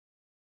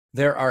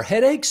There are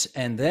headaches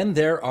and then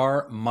there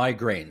are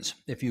migraines.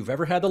 If you've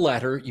ever had the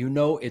latter, you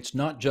know it's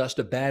not just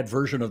a bad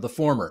version of the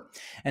former.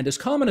 And as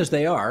common as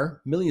they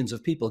are, millions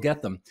of people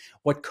get them.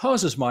 What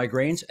causes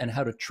migraines and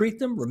how to treat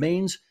them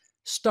remains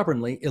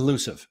stubbornly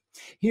elusive.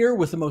 Here,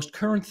 with the most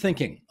current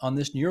thinking on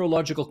this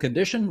neurological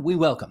condition, we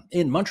welcome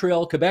in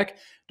Montreal, Quebec,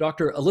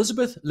 Dr.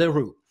 Elizabeth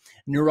Leroux,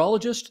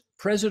 neurologist,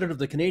 president of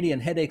the Canadian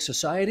Headache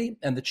Society,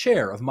 and the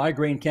chair of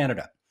Migraine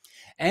Canada.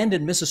 And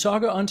in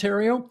Mississauga,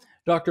 Ontario,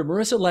 Dr.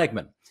 Marissa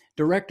Lagman,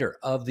 director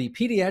of the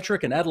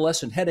Pediatric and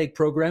Adolescent Headache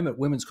Program at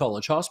Women's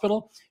College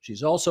Hospital.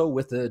 She's also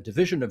with the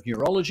Division of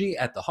Neurology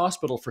at the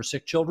Hospital for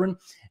Sick Children.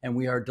 And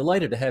we are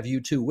delighted to have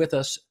you two with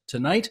us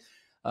tonight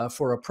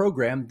for a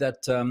program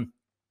that,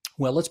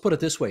 well, let's put it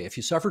this way. If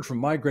you suffered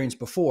from migraines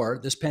before,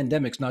 this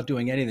pandemic's not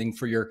doing anything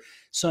for your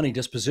sunny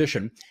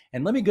disposition.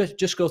 And let me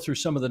just go through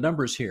some of the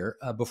numbers here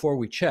before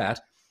we chat.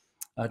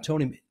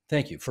 Tony,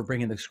 thank you for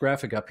bringing this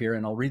graphic up here,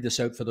 and I'll read this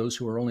out for those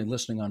who are only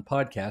listening on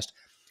podcast.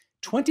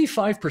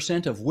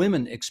 25% of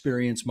women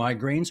experience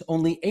migraines,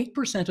 only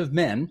 8% of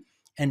men,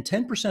 and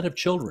 10% of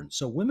children.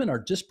 So women are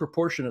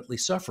disproportionately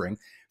suffering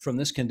from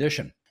this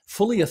condition.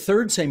 Fully a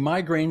third say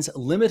migraines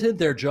limited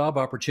their job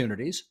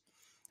opportunities.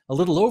 A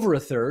little over a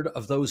third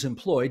of those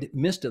employed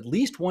missed at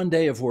least one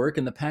day of work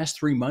in the past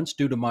 3 months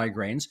due to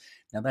migraines.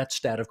 Now that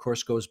stat, of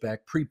course, goes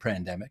back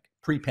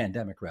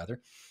pre-pandemic rather.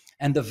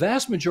 And the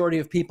vast majority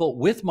of people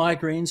with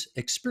migraines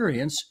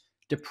experience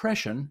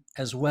depression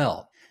as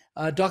well.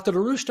 Dr.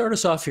 Leroux, start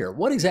us off here.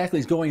 What exactly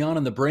is going on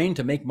in the brain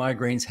to make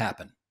migraines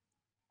happen?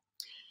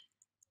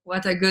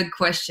 What a good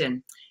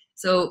question.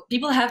 So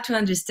people have to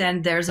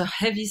understand there's a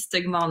heavy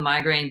stigma on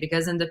migraine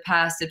because in the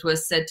past it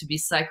was said to be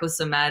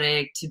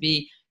psychosomatic, to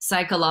be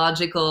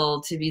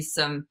psychological, to be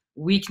some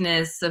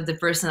weakness of the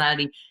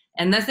personality.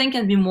 And nothing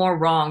can be more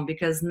wrong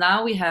because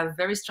now we have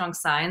very strong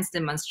science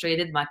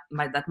demonstrated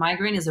that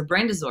migraine is a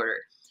brain disorder.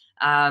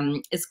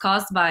 It's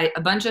caused by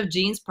a bunch of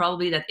genes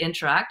probably that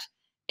interact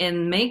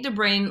and make the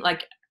brain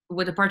like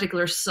with a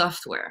particular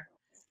software.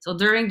 So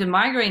during the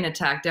migraine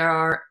attack, there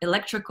are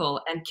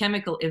electrical and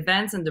chemical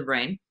events in the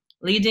brain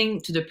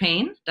leading to the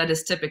pain that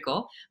is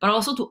typical, but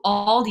also to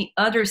all the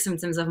other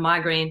symptoms of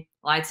migraine,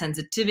 light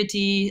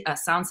sensitivity,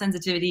 sound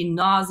sensitivity,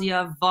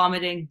 nausea,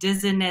 vomiting,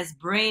 dizziness,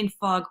 brain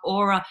fog,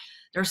 aura.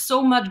 There's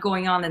so much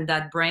going on in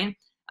that brain,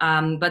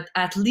 but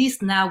at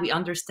least now we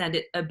understand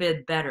it a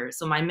bit better.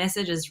 So my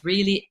message is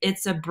really,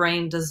 it's a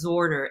brain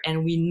disorder,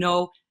 and we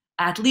know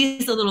at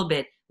least a little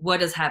bit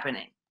what is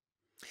happening.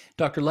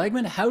 Dr.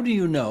 Lagman, how do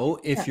you know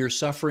if you're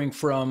suffering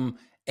from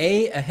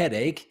A, a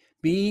headache,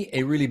 B,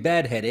 a really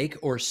bad headache,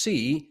 or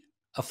C,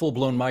 a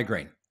full-blown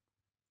migraine?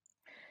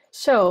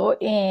 So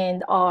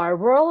in our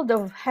world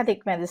of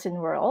headache medicine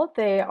world,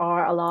 there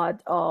are a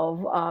lot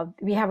of,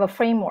 we have a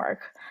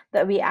framework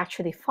that we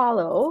actually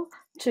follow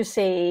to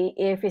say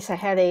if it's a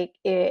headache,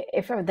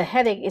 if the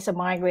headache is a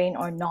migraine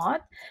or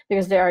not,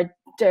 because there are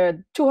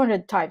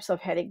 200 types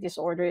of headache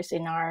disorders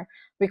in our,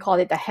 we call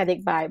it a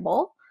headache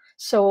Bible.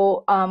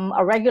 So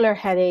a regular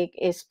headache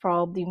is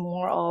probably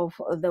more of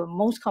the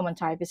most common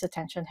type is a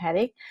tension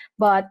headache.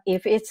 But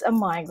if it's a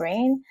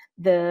migraine,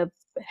 the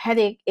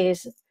headache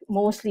is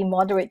mostly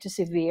moderate to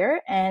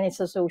severe, and it's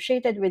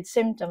associated with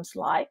symptoms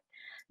like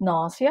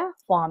nausea,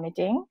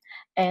 vomiting,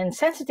 and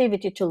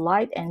sensitivity to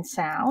light and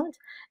sound.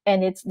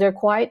 And they're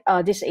quite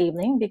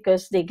disabling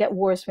because they get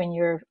worse when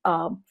you're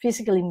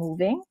physically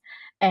moving.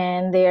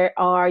 And they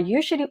are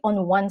usually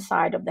on one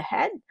side of the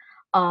head,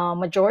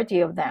 majority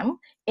of them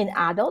in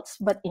adults,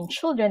 but in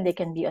children, they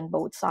can be on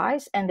both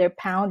sides, and they're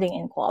pounding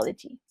in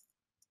quality.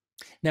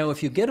 Now,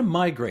 if you get a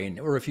migraine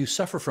or if you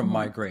suffer from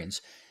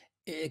migraines,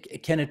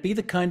 can it be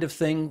the kind of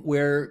thing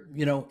where,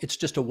 you know, it's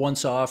just a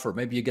once off, or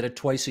maybe you get it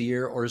twice a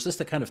year, or is this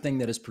the kind of thing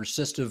that is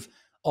persistent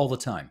all the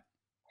time?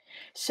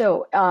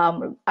 So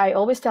I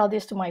always tell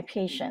this to my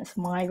patients,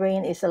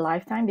 migraine is a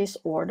lifetime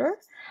disorder.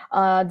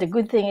 The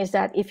good thing is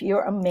that if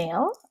you're a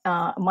male,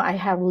 I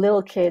have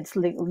little kids,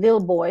 little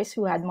boys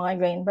who had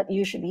migraine, but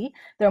usually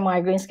their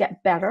migraines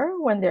get better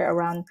when they're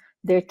around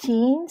their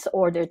teens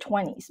or their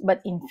 20s.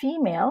 But in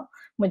female,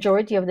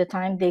 majority of the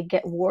time they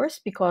get worse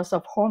because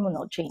of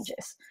hormonal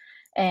changes.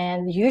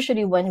 And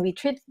usually when we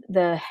treat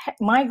the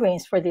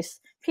migraines for these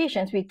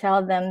patients, we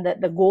tell them that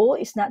the goal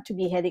is not to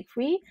be headache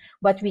free,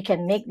 but we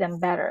can make them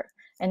better.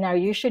 And we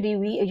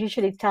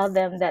usually tell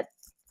them that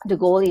the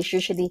goal is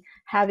usually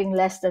having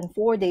less than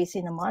 4 days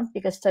in a month,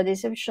 because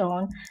studies have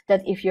shown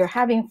that if you're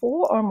having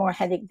 4 or more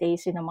headache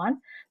days in a month,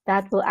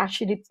 that will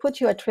actually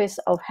put you at risk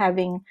of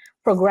having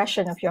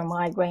progression of your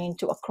migraine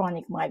to a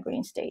chronic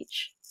migraine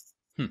stage.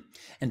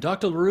 And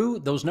Dr. Leroux,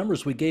 those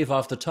numbers we gave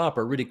off the top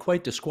are really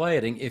quite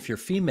disquieting if you're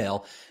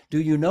female. Do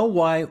you know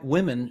why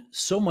women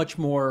so much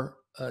more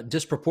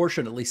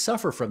disproportionately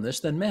suffer from this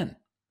than men?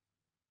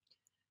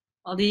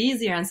 Well, the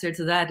easy answer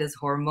to that is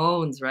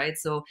hormones, right?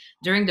 So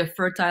during the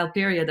fertile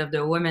period of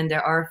the women,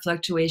 there are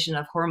fluctuation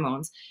of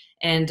hormones.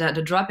 And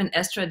the drop in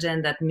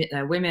estrogen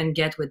that women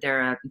get with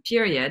their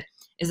period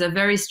is a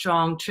very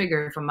strong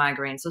trigger for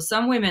migraine. So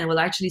some women will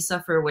actually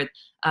suffer with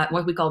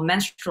what we call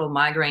menstrual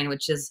migraine,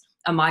 which is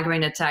a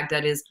migraine attack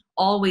that is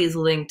always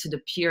linked to the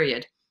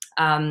period.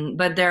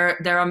 But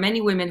there are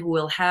many women who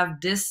will have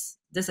this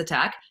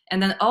attack,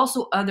 and then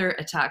also other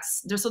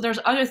attacks. So there's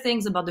other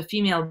things about the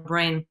female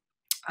brain,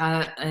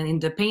 in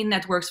the pain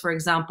networks, for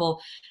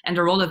example, and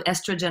the role of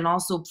estrogen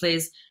also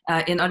plays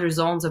in other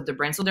zones of the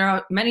brain. So there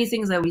are many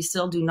things that we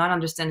still do not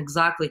understand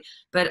exactly.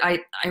 But I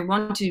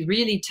want to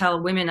really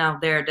tell women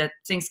out there that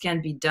things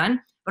can be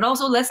done. But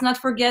also, let's not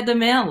forget the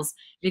males,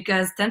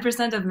 because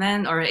 10% of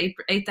men, or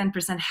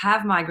 10%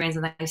 have migraines.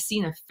 And I've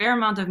seen a fair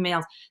amount of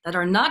males that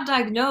are not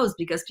diagnosed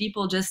because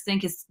people just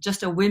think it's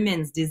just a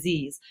women's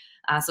disease.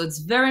 So it's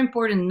very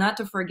important not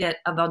to forget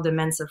about the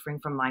men suffering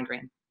from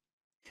migraine.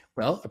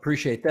 Well,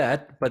 appreciate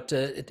that. But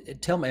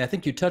tell me, I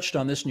think you touched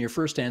on this in your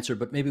first answer,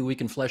 but maybe we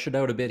can flesh it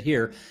out a bit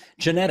here.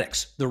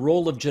 Genetics, the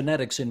role of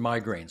genetics in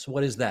migraines.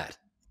 What is that?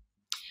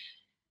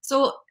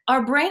 So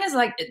our brain is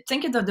like,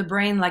 think of the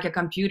brain like a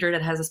computer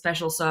that has a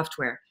special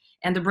software.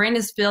 And the brain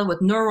is filled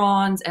with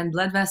neurons and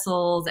blood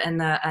vessels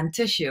and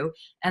tissue.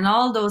 And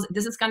all those,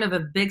 this is kind of a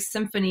big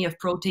symphony of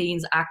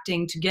proteins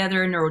acting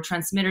together,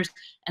 neurotransmitters.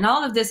 And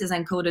all of this is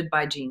encoded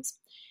by genes.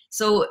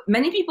 So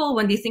many people,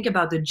 when they think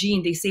about the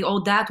gene, they say, oh,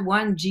 that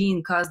one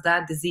gene caused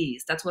that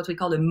disease. That's what we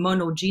call a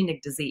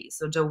monogenic disease.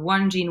 So the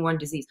one gene, one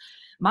disease.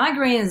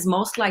 Migraine is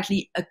most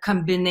likely a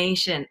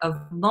combination of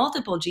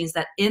multiple genes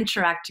that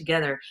interact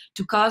together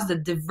to cause the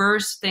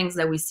diverse things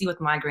that we see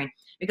with migraine.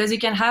 Because you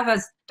can have,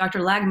 as Dr.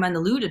 Lagman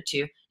alluded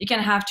to, you can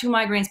have 2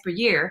 migraines per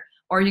year,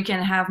 or you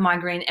can have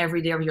migraine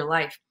every day of your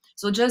life.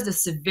 So just the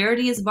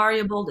severity is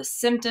variable, the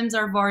symptoms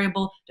are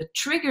variable, the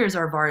triggers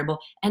are variable,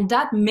 and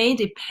that may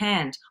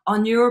depend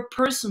on your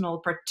personal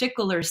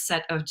particular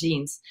set of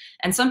genes.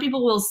 And some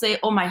people will say,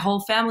 oh, my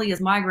whole family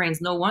is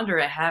migraines, no wonder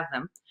I have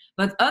them.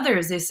 But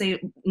others, they say,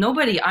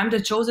 nobody, I'm the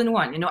chosen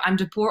one. I'm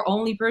the poor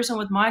only person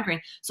with migraine.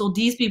 So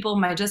these people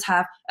might just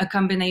have a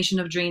combination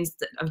of genes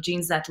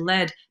that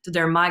led to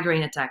their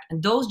migraine attack.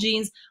 And those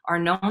genes are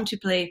known to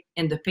play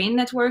in the pain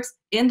networks,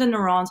 in the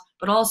neurons,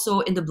 but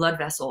also in the blood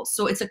vessels.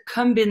 So it's a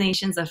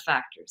combination of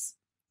factors.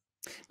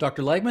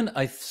 Dr. Lagman,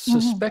 I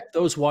suspect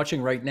those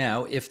watching right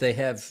now, if they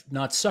have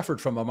not suffered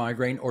from a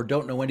migraine or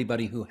don't know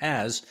anybody who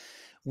has,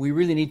 we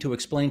really need to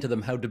explain to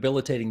them how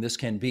debilitating this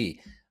can be.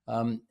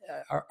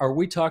 Are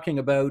we talking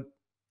about,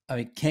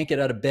 can't get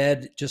out of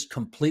bed, just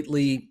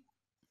completely,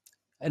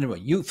 anyway,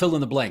 you fill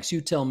in the blanks,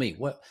 you tell me,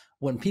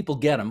 when people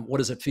get them, what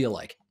does it feel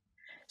like?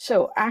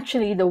 So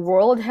actually, the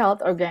World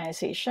Health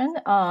Organization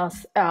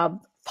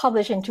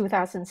published in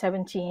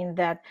 2017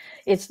 that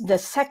it's the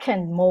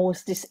second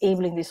most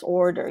disabling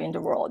disorder in the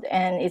world,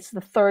 and it's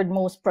the third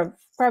most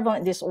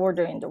prevalent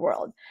disorder in the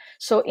world.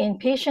 So in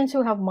patients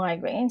who have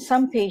migraine,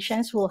 some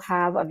patients will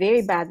have a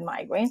very bad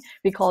migraine.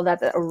 We call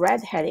that a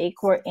red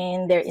headache,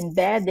 wherein they're in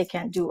bed, they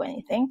can't do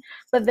anything.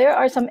 But there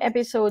are some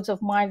episodes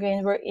of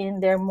migraine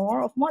wherein they're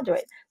more of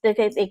moderate, that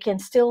they can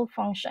still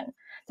function.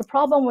 The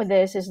problem with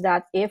this is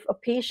that if a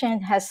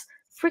patient has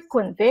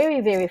frequent, very,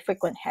 very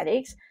frequent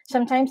headaches,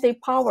 sometimes they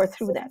power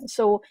through them.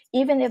 So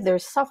even if they're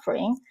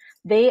suffering,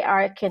 they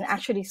can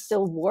actually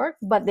still work,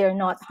 but they're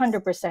not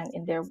 100%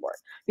 in their work.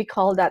 We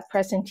call that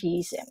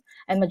presenteeism,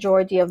 and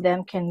majority of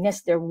them can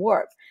miss their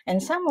work.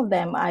 And some of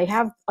them, I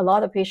have a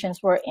lot of patients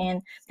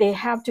wherein they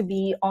have to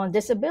be on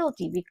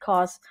disability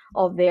because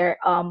of their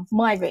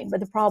migraine.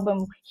 But the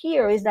problem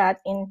here is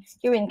that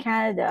here in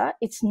Canada,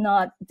 it's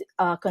not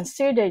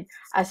considered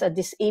as a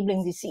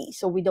disabling disease.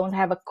 So we don't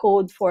have a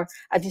code for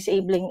a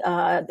disabling,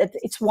 that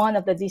it's one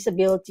of the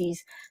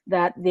disabilities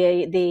that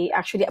they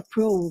actually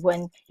approve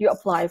when you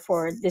apply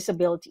for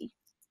disability.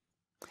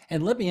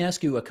 And let me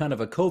ask you a kind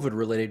of a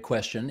COVID-related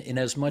question, in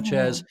as much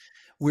as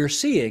we're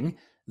seeing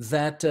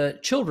that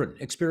children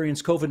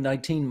experience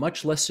COVID-19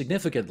 much less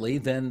significantly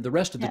than the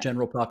rest of the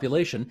general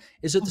population.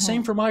 Is it the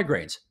same for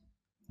migraines?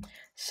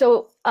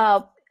 So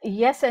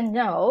yes and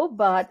no,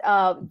 but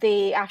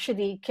they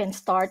actually can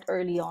start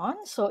early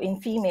on. So in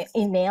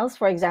males,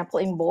 for example,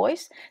 in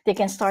boys, they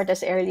can start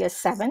as early as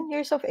 7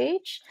 years of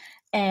age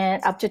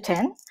and up to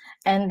 10.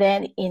 And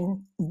then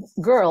in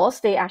girls,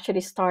 they actually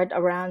start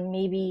around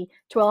maybe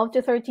 12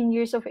 to 13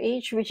 years of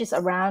age, which is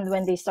around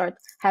when they start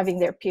having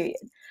their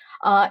period.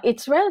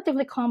 It's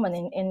relatively common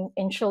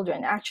in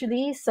children.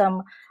 Actually,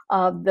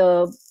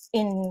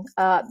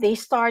 they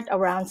start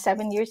around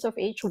 7 years of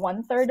age.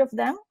 1/3 of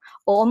them,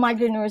 all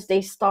migraineurs,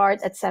 they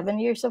start at 7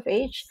 years of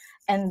age,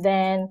 and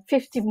then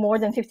more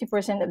than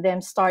 50% of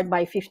them start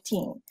by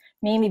 15.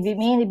 Mainly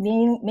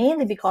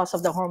because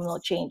of the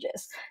hormonal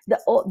changes.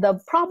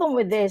 The problem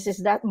with this is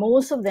that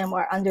most of them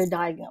are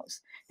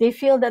underdiagnosed. They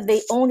feel that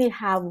they only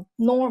have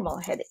normal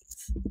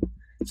headaches.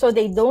 So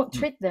they don't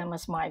treat them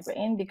as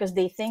migraine because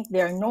they think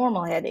they're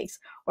normal headaches,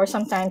 or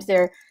sometimes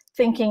they're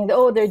thinking,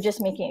 oh, they're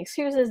just making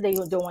excuses, they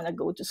don't want to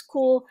go to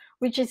school,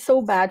 which is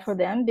so bad for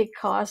them,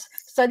 because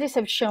studies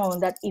have shown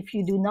that if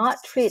you do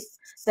not treat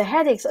the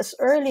headaches as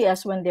early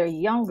as when they're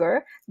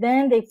younger,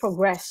 then they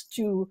progress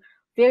to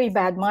very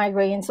bad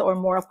migraines or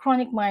more of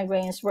chronic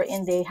migraines,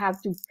 wherein they have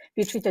to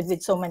be treated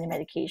with so many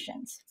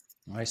medications.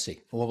 I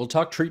see. Well, we'll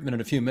talk treatment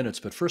in a few minutes,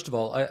 but first of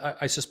all,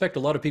 I suspect a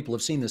lot of people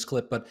have seen this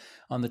clip, but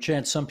on the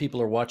chance some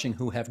people are watching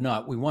who have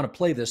not, we want to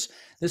play this.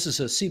 This is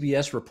a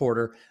CBS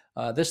reporter.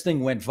 This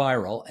thing went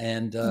viral,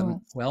 and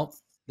well,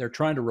 they're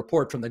trying to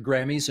report from the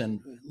Grammys, and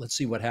let's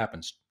see what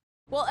happens.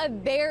 Well, a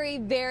very,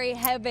 very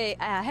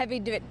heavy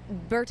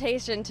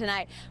debatation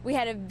tonight. We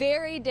had a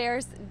very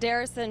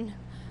Darrison,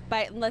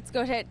 but let's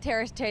go to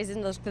Terrace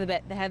and look for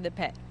the head of the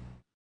pit.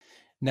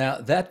 Now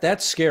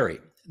that's scary.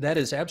 That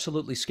is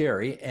absolutely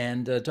scary.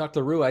 And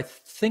Dr. LaRue, I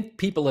think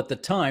people at the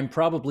time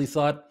probably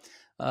thought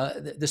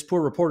this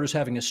poor reporter's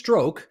having a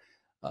stroke.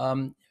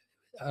 Is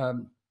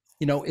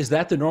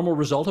that the normal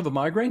result of a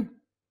migraine?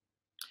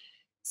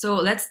 So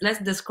let's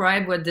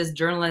describe what this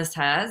journalist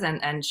has,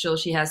 and show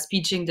she has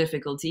speaking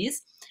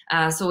difficulties.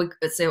 So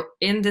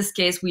in this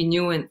case, we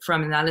knew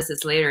from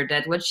analysis later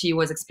that what she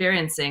was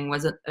experiencing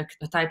was a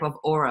type of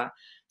aura.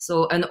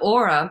 So an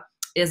aura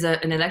is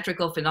an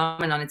electrical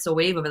phenomenon. It's a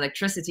wave of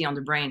electricity on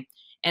the brain.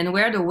 And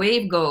where the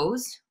wave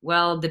goes,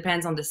 well,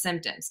 depends on the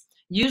symptoms.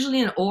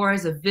 Usually an aura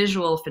is a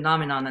visual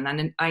phenomenon,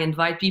 and I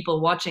invite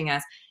people watching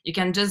us, you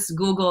can just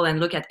Google and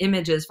look at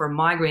images for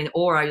migraine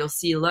aura. You'll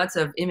see lots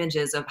of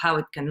images of how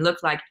it can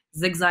look like: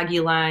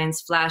 zigzaggy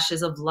lines,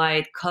 flashes of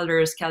light,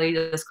 colors,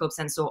 kaleidoscopes,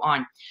 and so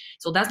on.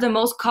 So that's the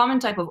most common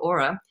type of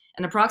aura,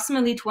 and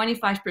approximately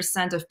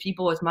 25% of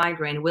people with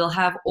migraine will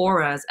have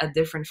auras at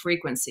different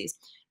frequencies.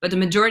 But the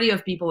majority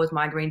of people with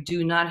migraine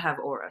do not have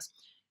auras.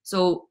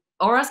 So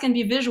auras can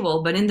be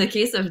visual, but in the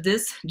case of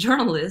this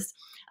journalist,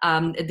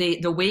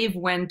 the wave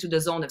went to the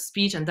zone of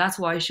speech, and that's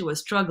why she was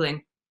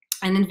struggling.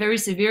 And in very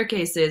severe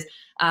cases,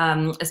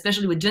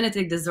 especially with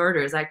genetic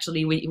disorders,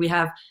 actually, we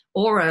have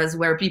auras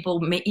where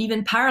people may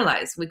even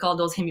paralyze. We call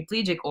those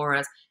hemiplegic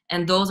auras,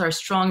 and those are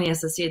strongly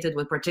associated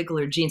with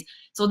particular genes.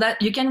 So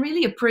that you can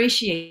really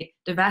appreciate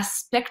the vast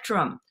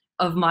spectrum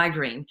of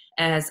migraine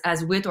as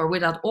with or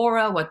without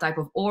aura, what type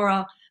of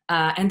aura.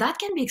 And that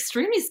can be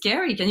extremely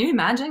scary. Can you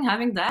imagine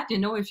having that?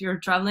 If you're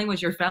traveling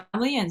with your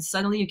family and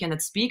suddenly you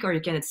cannot speak, or you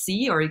cannot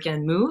see, or you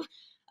cannot move.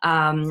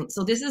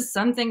 So this is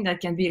something that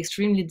can be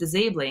extremely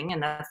disabling,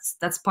 and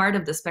that's part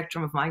of the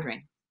spectrum of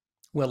migraine.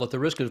 Well, at the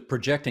risk of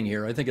projecting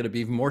here, I think it'd be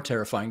even more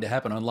terrifying to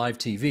happen on live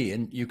TV,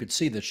 and you could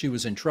see that she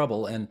was in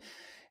trouble.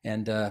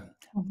 And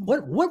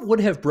what would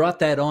have brought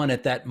that on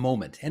at that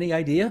moment? Any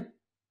idea?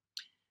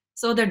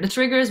 So the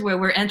triggers, where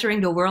we're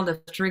entering the world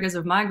of triggers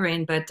of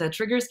migraine, but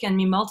triggers can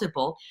be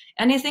multiple.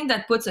 Anything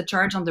that puts a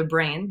charge on the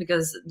brain,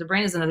 because the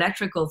brain is an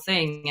electrical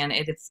thing and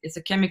it's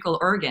a chemical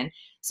organ.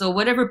 So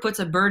whatever puts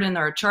a burden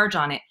or a charge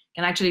on it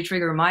can actually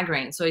trigger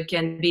migraine. So it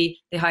can be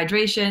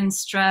dehydration,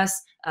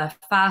 stress,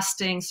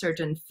 fasting,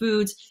 certain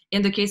foods.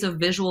 In the case of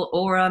visual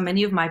aura,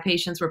 many of my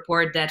patients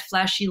report that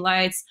flashy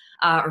lights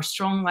or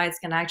strong lights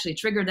can actually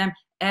trigger them.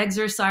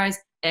 Exercise,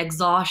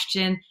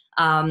 exhaustion.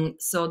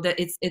 So that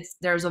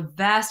there's a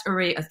vast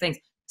array of things.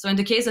 So in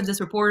the case of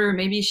this reporter,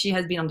 maybe she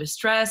has been under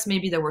stress.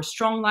 Maybe there were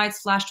strong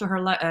lights flashed to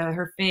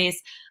her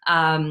face.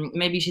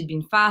 Maybe she'd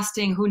been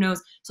fasting. Who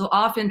knows? So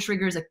often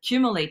triggers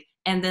accumulate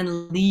and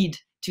then lead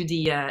to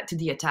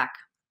the attack.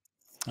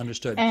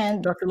 Understood.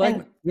 And Dr.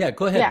 Langman, yeah,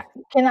 go ahead. Yeah,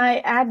 can I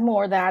add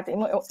more that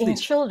in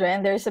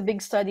children, there's a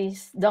big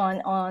studies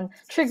done on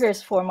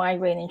triggers for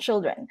migraine in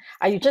children.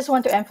 I just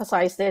want to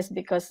emphasize this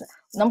because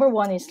number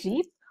one is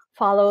sleep,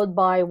 followed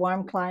by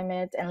warm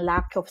climate and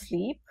lack of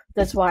sleep.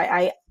 That's why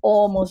I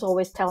almost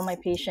always tell my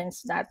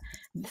patients that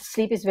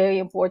sleep is very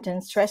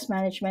important. Stress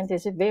management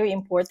is very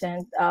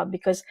important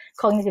because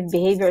cognitive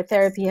behavior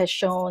therapy has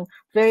shown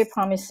very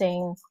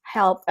promising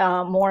help,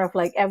 more of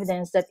like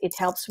evidence that it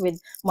helps with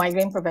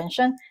migraine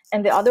prevention.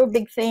 And the other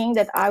big thing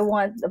that I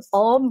want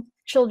all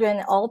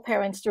children, all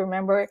parents to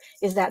remember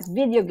is that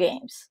video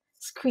games,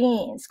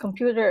 screens,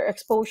 computer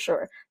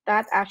exposure,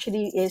 that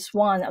actually is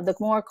one of the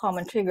more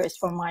common triggers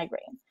for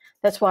migraine.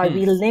 That's why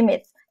we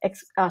limit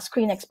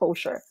screen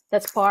exposure.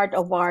 That's part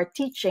of our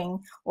teaching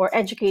or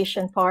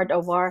education, part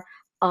of our,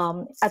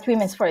 at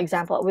Women's, for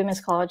example, at Women's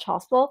College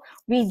Hospital,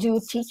 we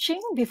do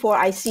teaching before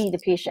I see the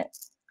patient.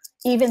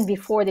 Even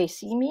before they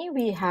see me,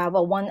 we have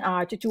a 1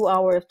 hour to 2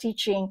 hour of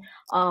teaching,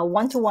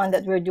 one-to-one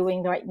that we're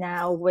doing right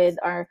now with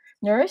our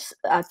nurse,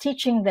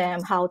 teaching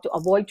them how to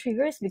avoid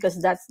triggers,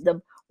 because that's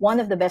one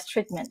of the best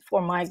treatment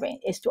for migraine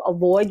is to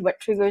avoid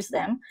what triggers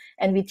them.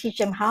 And we teach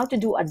them how to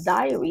do a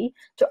diary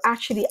to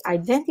actually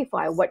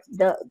identify what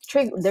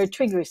their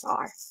triggers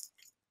are.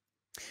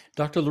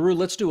 Dr. LaRue,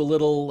 let's do a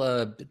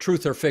little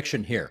truth or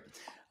fiction here.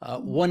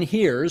 One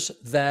hears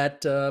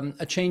that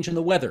a change in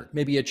the weather,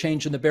 maybe a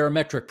change in the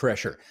barometric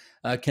pressure,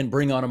 can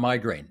bring on a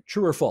migraine.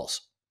 True or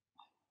false?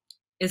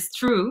 It's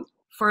true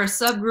for a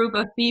subgroup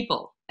of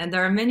people. And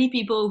there are many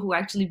people who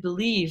actually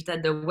believe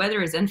that the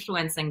weather is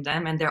influencing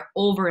them and they're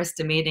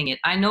overestimating it.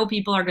 I know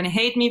people are going to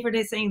hate me for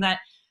saying that,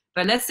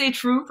 but let's say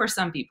true for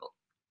some people.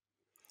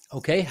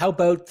 Okay, how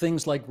about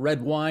things like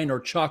red wine or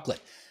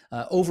chocolate?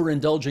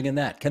 Overindulging in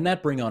that, can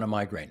that bring on a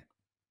migraine?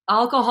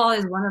 Alcohol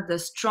is one of the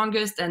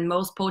strongest and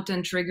most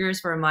potent triggers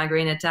for a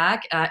migraine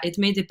attack. It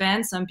may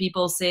depend. Some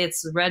people say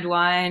it's red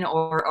wine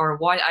or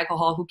white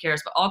alcohol, who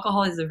cares? But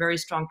alcohol is a very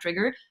strong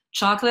trigger.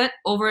 Chocolate,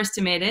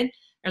 overestimated.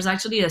 There's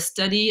actually a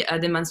study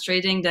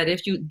demonstrating that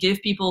if you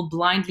give people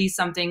blindly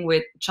something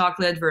with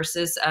chocolate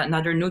versus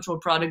another neutral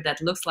product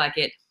that looks like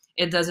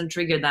it doesn't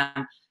trigger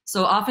them.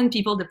 So often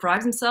people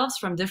deprive themselves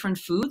from different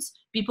foods.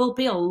 People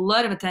pay a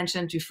lot of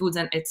attention to foods,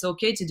 and it's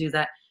okay to do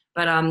that.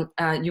 But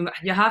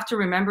you have to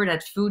remember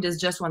that food is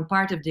just one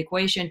part of the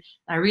equation.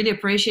 I really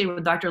appreciate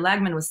what Dr.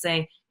 Lagman was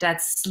saying,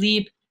 that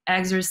sleep,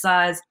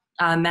 exercise,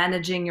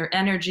 managing your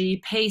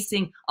energy,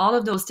 pacing, all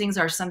of those things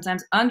are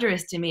sometimes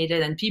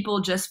underestimated, and people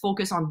just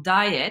focus on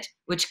diet,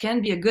 which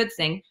can be a good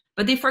thing,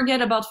 but they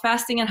forget about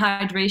fasting and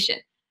hydration.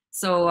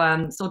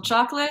 So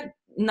chocolate,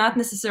 not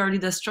necessarily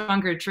the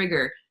stronger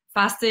trigger.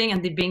 Fasting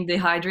and being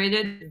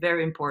dehydrated,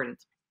 very important.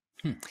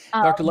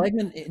 Dr.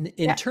 Lagman,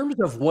 in terms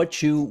of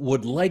what you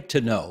would like to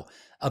know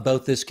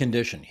about this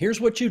condition, here's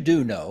what you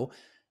do know,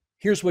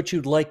 here's what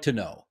you'd like to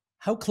know.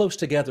 How close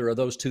together are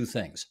those two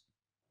things?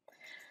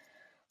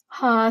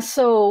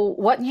 So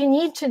what you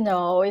need to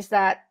know is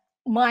that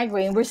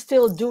migraine, we're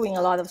still doing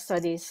a lot of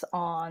studies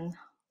on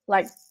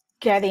like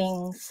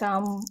getting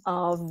some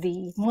of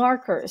the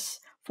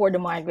markers for the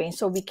migraine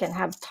so we can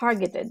have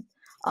targeted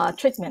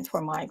treatment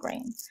for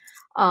migraine.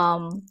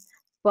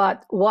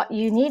 But what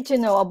you need to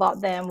know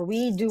about them,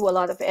 we do a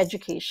lot of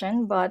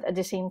education, but at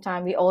the same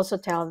time, we also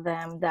tell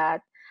them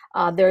that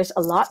there's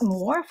a lot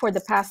more. For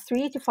the past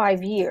 3 to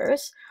 5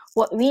 years,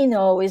 what we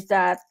know is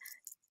that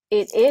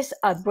it is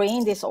a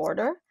brain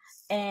disorder,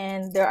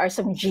 and there are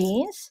some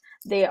genes,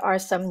 there are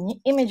some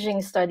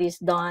imaging studies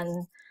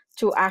done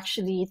to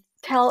actually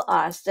tell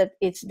us that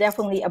it's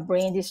definitely a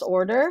brain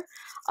disorder.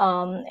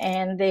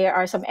 And there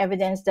are some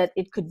evidence that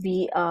it could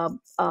be a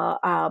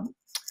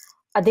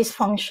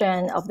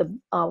dysfunction of the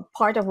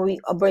part of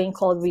a brain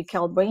called we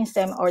call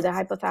brainstem or the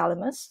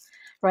hypothalamus,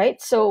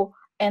 right? So,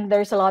 and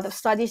there's a lot of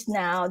studies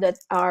now that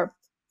are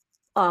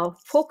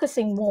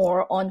focusing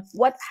more on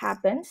what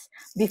happens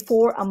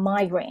before a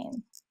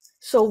migraine,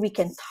 so we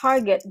can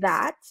target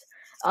that.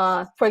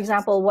 For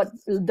example, what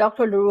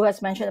Dr. Leroux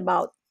has mentioned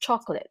about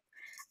chocolate.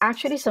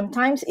 Actually,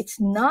 sometimes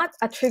it's not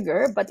a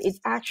trigger, but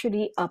it's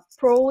actually a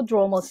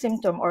prodromal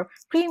symptom or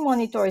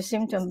premonitory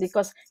symptom,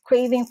 because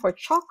craving for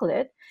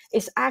chocolate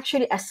is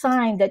actually a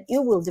sign that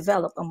you will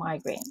develop a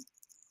migraine.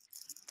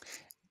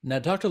 Now,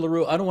 Dr.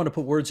 Leroux, I don't want to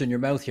put words in your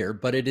mouth here,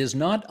 but it is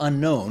not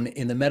unknown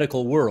in the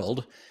medical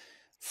world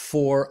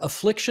for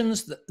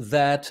afflictions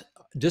that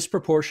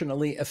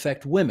disproportionately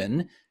affect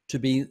women to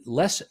be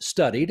less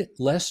studied,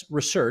 less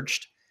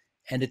researched,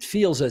 and it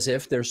feels as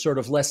if there's sort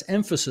of less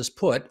emphasis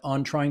put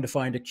on trying to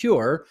find a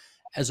cure,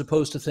 as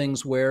opposed to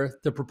things where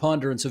the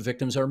preponderance of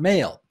victims are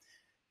male.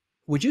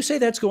 Would you say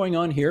that's going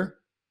on here?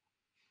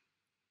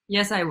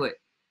 Yes, I would.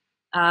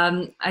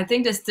 I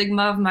think the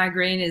stigma of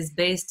migraine is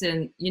based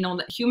in,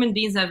 human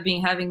beings have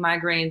been having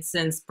migraines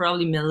since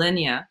probably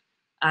millennia.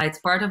 It's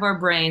part of our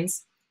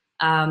brains.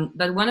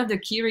 But one of the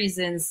key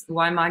reasons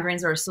why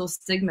migraines are so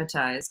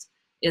stigmatized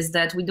is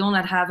that we do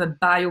not have a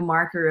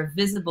biomarker, a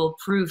visible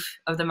proof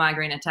of the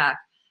migraine attack.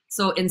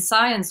 So in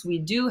science, we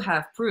do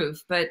have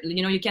proof, but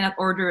you cannot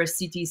order a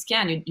CT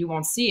scan, you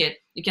won't see it.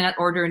 You cannot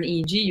order an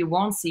EEG, you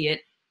won't see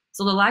it.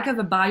 So the lack of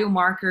a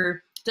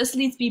biomarker just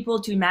leads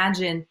people to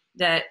imagine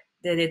that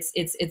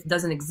it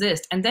doesn't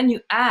exist. And then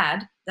you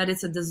add that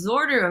it's a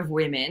disorder of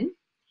women,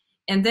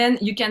 and then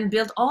you can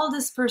build all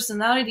this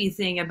personality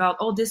thing about,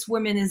 oh, this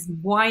woman is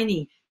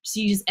whiny,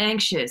 she's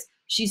anxious,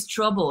 she's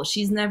troubled,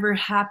 she's never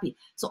happy.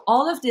 So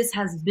all of this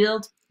has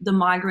built the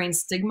migraine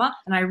stigma.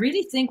 And I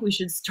really think we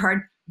should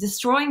start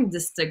destroying the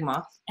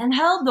stigma and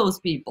help those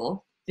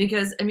people,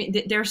 because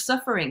they're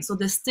suffering. So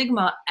the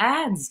stigma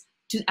adds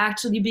to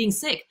actually being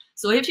sick.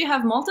 So if you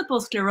have multiple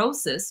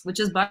sclerosis, which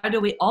is, by the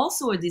way,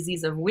 also a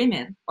disease of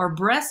women, or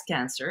breast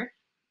cancer,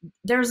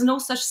 there's no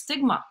such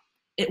stigma.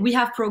 We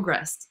have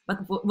progressed. But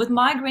with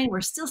migraine,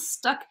 we're still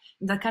stuck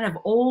in that kind of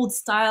old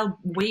style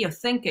way of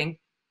thinking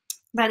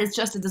that it's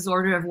just a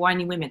disorder of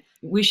whiny women.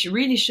 We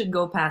really should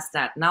go past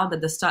that now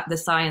that the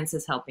science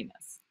is helping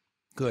us.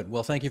 Good.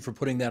 Well, thank you for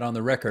putting that on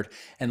the record.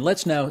 And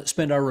let's now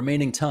spend our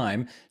remaining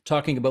time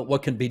talking about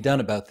what can be done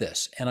about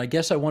this. And I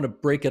guess I want to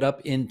break it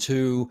up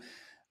into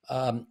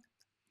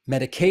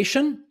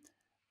medication,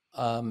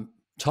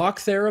 talk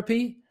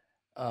therapy,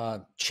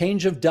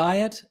 change of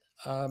diet.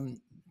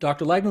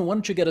 Dr. Lagman, why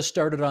don't you get us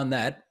started on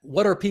that?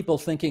 What are people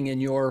thinking in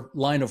your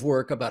line of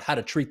work about how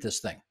to treat this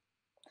thing?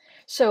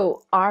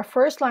 So our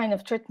first line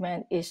of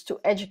treatment is to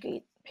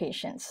educate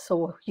patients.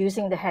 So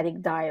using the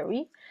headache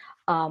diary,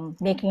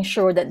 making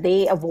sure that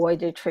they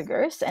avoid their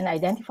triggers and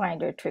identifying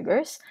their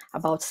triggers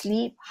about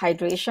sleep,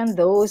 hydration.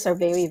 Those are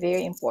very,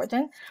 very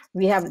important.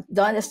 We have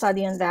done a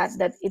study on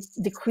that it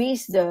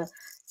decreased the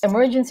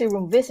emergency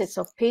room visits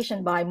of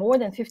patients by more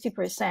than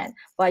 50%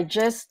 by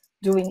just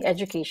doing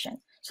education.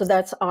 So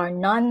that's our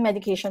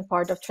non-medication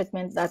part of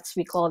treatment. That's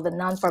we call the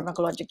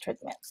non-pharmacologic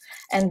treatment.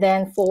 And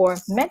then for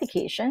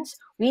medications,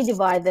 we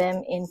divide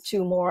them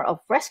into more of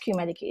rescue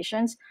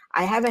medications.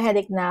 I have a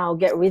headache now,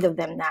 get rid of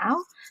them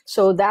now.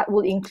 So that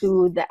will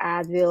include the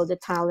Advil, the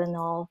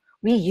Tylenol.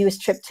 We use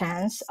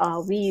triptans.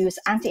 We use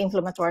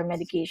anti-inflammatory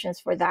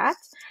medications for that.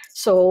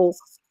 So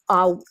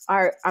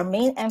our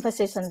main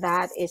emphasis on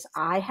that is,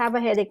 I have a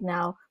headache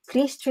now.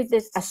 Please treat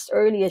this as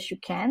early as you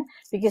can,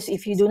 because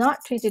if you do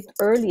not treat it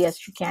early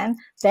as you can,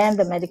 then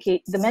the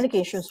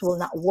medications will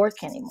not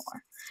work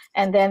anymore.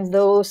 And then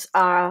those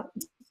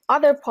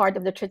other part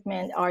of the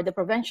treatment are the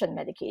prevention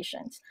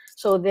medications.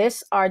 So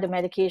these are the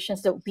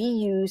medications that we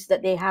use,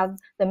 that they have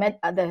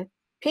the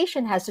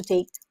patient has to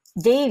take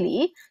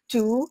daily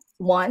to,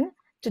 one,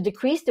 to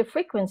decrease the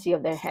frequency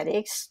of their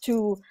headaches,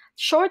 to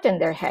shorten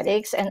their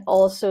headaches, and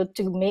also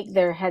to make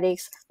their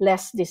headaches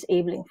less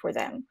disabling for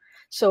them.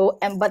 So,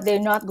 but they're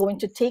not going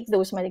to take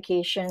those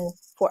medications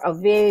for a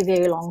very,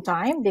 very long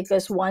time,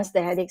 because once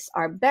the headaches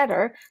are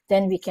better,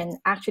 then we can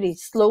actually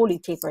slowly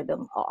taper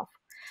them off.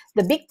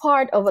 The big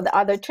part of the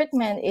other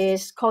treatment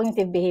is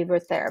cognitive behavior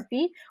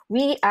therapy.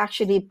 We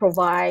actually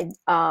provide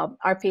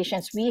our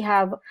patients, we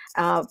have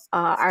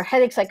our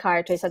headache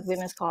psychiatrists at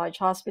Women's College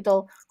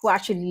Hospital who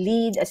actually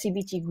lead a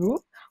CBT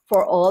group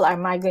for all our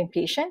migraine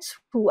patients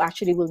who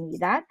actually will need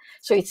that.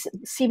 So it's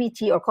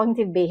CBT, or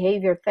cognitive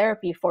behavior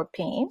therapy, for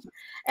pain.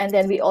 And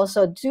then we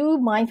also do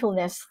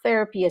mindfulness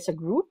therapy as a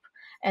group.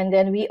 And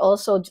then we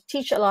also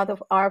teach a lot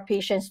of our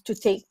patients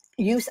to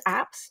use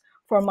apps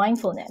for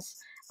mindfulness.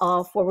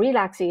 For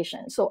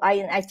relaxation. So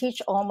I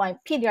teach all my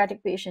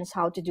pediatric patients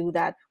how to do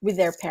that with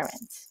their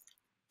parents.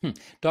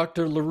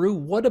 Dr. LaRue,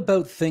 what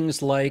about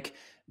things like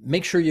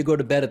make sure you go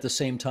to bed at the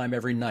same time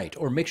every night,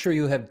 or make sure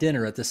you have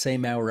dinner at the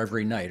same hour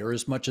every night, or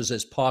as much as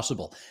is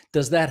possible?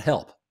 Does that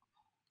help?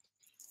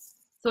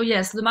 So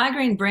yes, the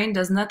migraine brain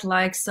does not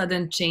like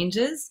sudden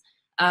changes.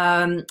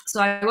 So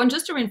I want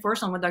just to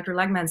reinforce on what Dr.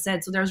 Lagman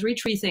said. So there's really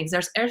three things.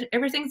 There's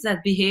everything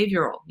that's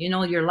behavioral,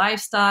 your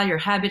lifestyle, your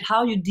habit,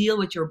 how you deal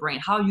with your brain,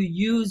 how you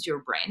use your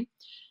brain.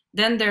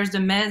 Then there's the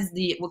meds,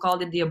 we call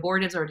it the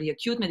abortives or the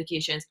acute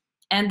medications,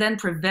 and then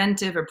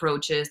preventive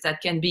approaches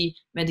that can be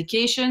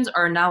medications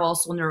or now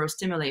also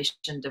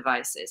neurostimulation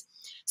devices.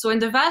 So in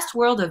the vast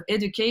world of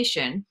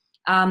education,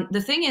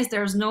 the thing is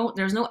there's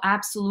no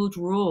absolute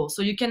rule.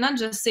 So you cannot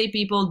just say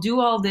people do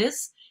all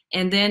this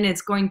and then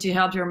it's going to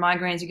help your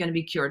migraines, you're going to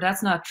be cured.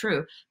 That's not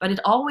true. But it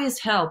always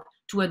helps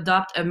to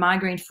adopt a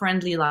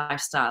migraine-friendly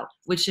lifestyle,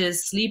 which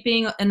is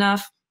sleeping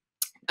enough,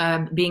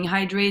 being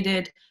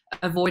hydrated,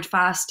 avoid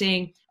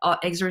fasting,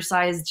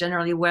 exercise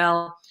generally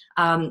well.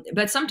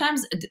 But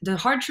sometimes the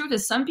hard truth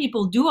is some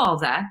people do all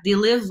that. They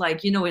live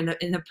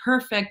in a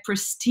perfect,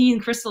 pristine,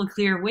 crystal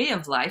clear way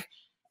of life,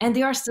 and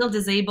they are still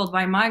disabled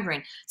by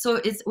migraine. So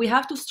we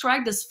have to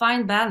strike this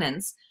fine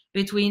balance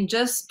between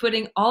just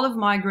putting all of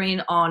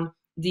migraine on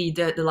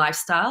the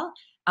lifestyle,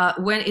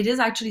 when it is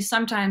actually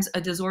sometimes a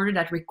disorder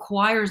that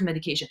requires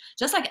medication,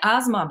 just like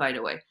asthma, by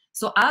the way.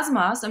 So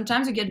asthma,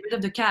 sometimes you get rid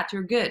of the cat,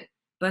 you're good.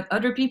 But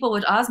other people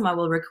with asthma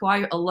will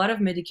require a lot of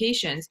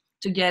medications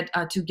to get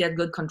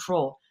good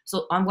control.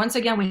 So once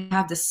again, we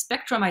have the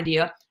spectrum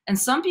idea, and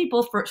some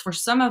people, for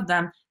some of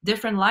them,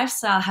 different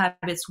lifestyle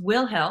habits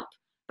will help,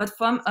 but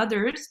from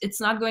others,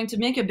 it's not going to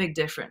make a big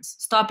difference.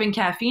 Stopping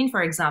caffeine,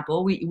 for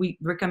example, we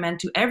recommend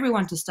to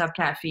everyone to stop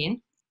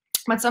caffeine,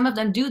 but some of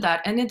them do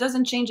that, and it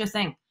doesn't change a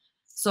thing.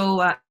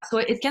 So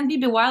it can be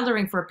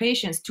bewildering for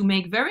patients to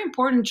make very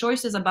important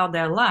choices about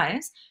their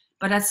lives.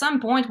 But at some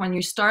point, when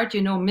you start,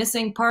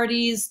 missing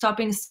parties,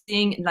 stopping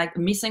seeing,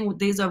 missing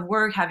days of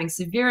work, having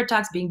severe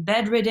attacks, being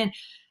bedridden,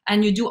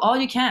 and you do all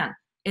you can,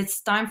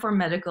 it's time for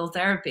medical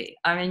therapy.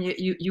 I mean,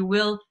 you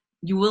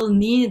will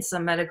need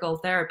some medical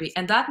therapy,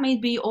 and that may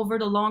be over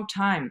the long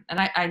time.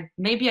 And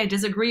maybe I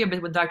disagree a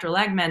bit with Dr.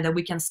 Lagman that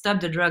we can stop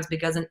the drugs,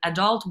 because in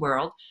adult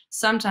world,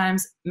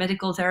 sometimes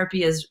medical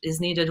therapy is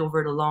needed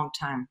over the long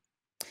time.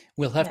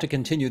 We'll have to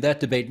continue that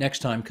debate next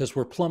time, because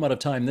we're plumb out of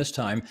time this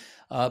time.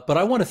 But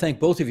I want to thank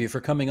both of you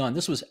for coming on.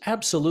 This was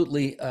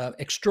absolutely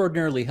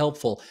extraordinarily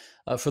helpful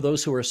for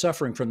those who are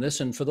suffering from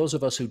this, and for those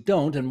of us who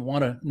don't and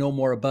want to know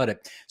more about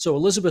it. So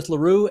Elizabeth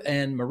LaRue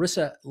and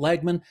Marissa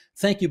Lagman,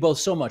 thank you both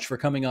so much for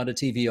coming on to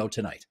TVO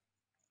tonight.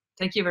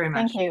 Thank you very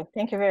much. Thank you.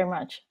 Thank you very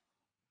much.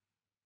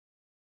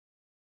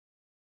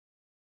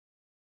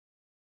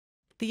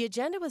 The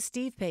Agenda with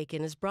Steve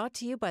Paikin is brought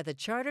to you by the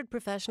Chartered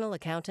Professional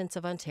Accountants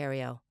of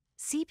Ontario.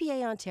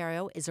 CPA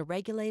Ontario is a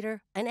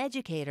regulator, an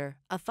educator,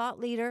 a thought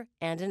leader,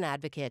 and an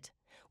advocate.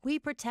 We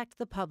protect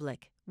the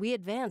public. We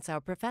advance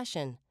our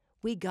profession.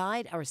 We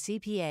guide our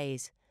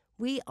CPAs.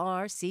 We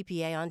are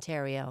CPA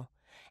Ontario.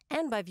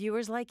 And by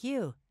viewers like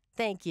you.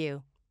 Thank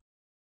you.